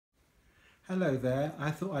Hello there.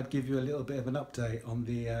 I thought I'd give you a little bit of an update on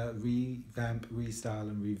the Revamp, Restyle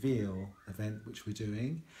and Reveal event which we're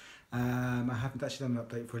doing. I haven't actually done an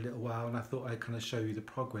update for a little while, and I thought I'd kind of show you the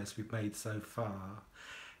progress we've made so far.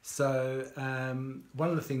 So one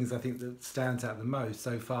of the things I think that stands out the most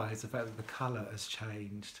so far is the fact that the colour has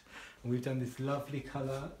changed. And we've done this lovely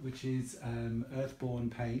colour which is Earthborn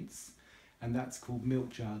Paints, and that's called Milk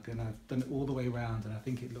Jug, and I've done it all the way around and I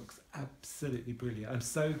think it looks absolutely brilliant. I'm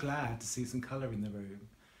so glad to see some colour in the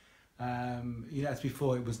room. You know, as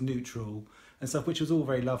before it was neutral and stuff, which was all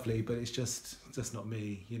very lovely, but it's just not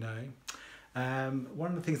me, you know. One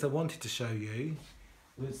of the things I wanted to show you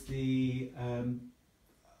was the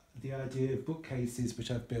idea of bookcases which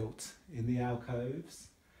I've built in the alcoves,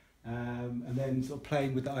 and then sort of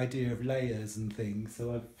playing with the idea of layers and things.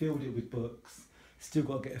 So I've filled it with books. Still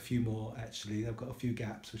got to get a few more actually. I've got a few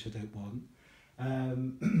gaps which I don't want,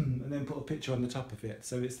 and then put a picture on the top of it.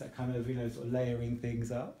 So it's that kind of, you know, sort of layering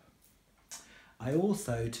things up. I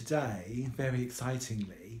also today, very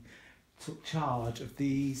excitingly, took charge of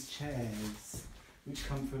these chairs which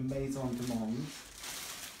come from Maison de Monde.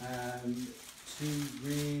 Two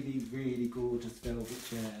really gorgeous velvet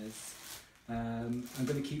chairs. I'm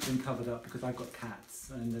going to keep them covered up because I've got cats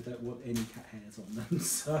and I don't want any cat hairs on them,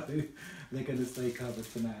 so they're going to stay covered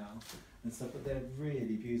for now and stuff, but they're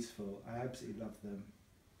really beautiful. I absolutely love them.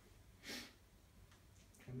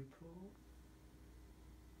 Can we pull?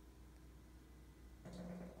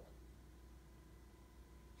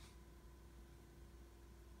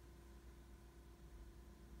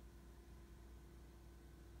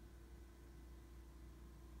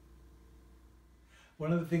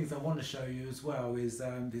 One of the things I want to show you as well is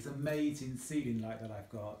this amazing ceiling light that I've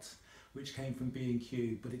got, which came from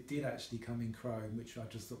B&Q, but it did actually come in chrome, which I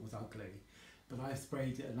just thought was ugly. But I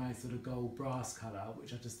sprayed it a nice sort of gold brass colour,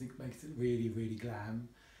 which I just think makes it really glam.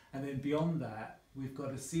 And then beyond that, we've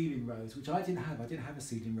got a ceiling rose, which I didn't have. I didn't have a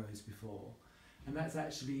ceiling rose before. And that's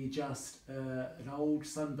actually just an old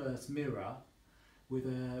sunburst mirror with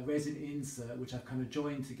a resin insert, which I've kind of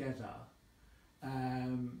joined together.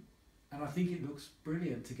 And I think it looks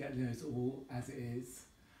brilliant to get those all as it is.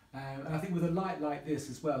 And I think with a light like this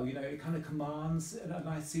as well, you know, it kind of commands a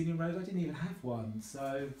nice ceiling rose. I didn't even have one,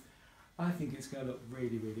 so I think it's going to look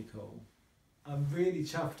really cool. I'm really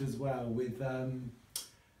chuffed as well with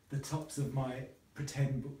the tops of my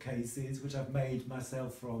pretend bookcases, which I've made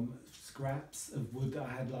myself from scraps of wood that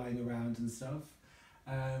I had lying around and stuff.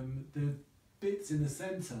 The bits in the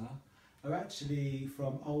centre are actually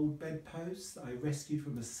from old bedposts that I rescued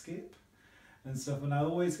from a skip and stuff, and I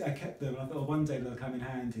kept them, and I thought, oh, one day they'll come in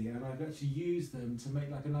handy, and I've actually used them to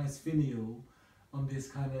make like a nice finial on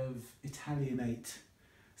this kind of Italianate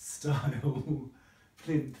style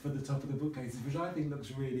plinth for the top of the bookcases, which I think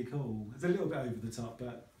looks really cool. It's a little bit over the top,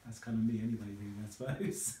 but that's kind of me anyway, really, I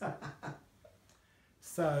suppose.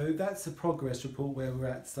 So that's a progress report where we're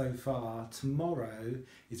at so far. Tomorrow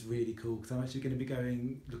is really cool because I'm actually going to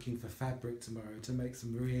be looking for fabric tomorrow to make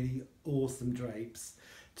some really awesome drapes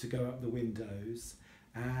to go up the windows,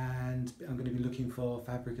 and I'm going to be looking for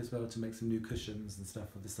fabric as well to make some new cushions and stuff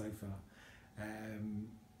for the sofa. And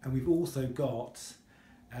we've also got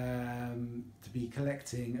to be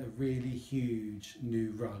collecting a really huge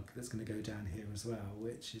new rug that's going to go down here as well,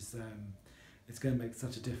 which is it's going to make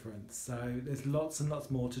such a difference. So there's lots and lots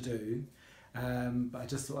more to do, but I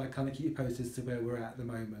just thought I'd kind of keep you posted as to where we're at the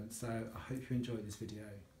moment. So I hope you enjoyed this video.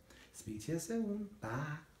 Speak to you soon. Bye.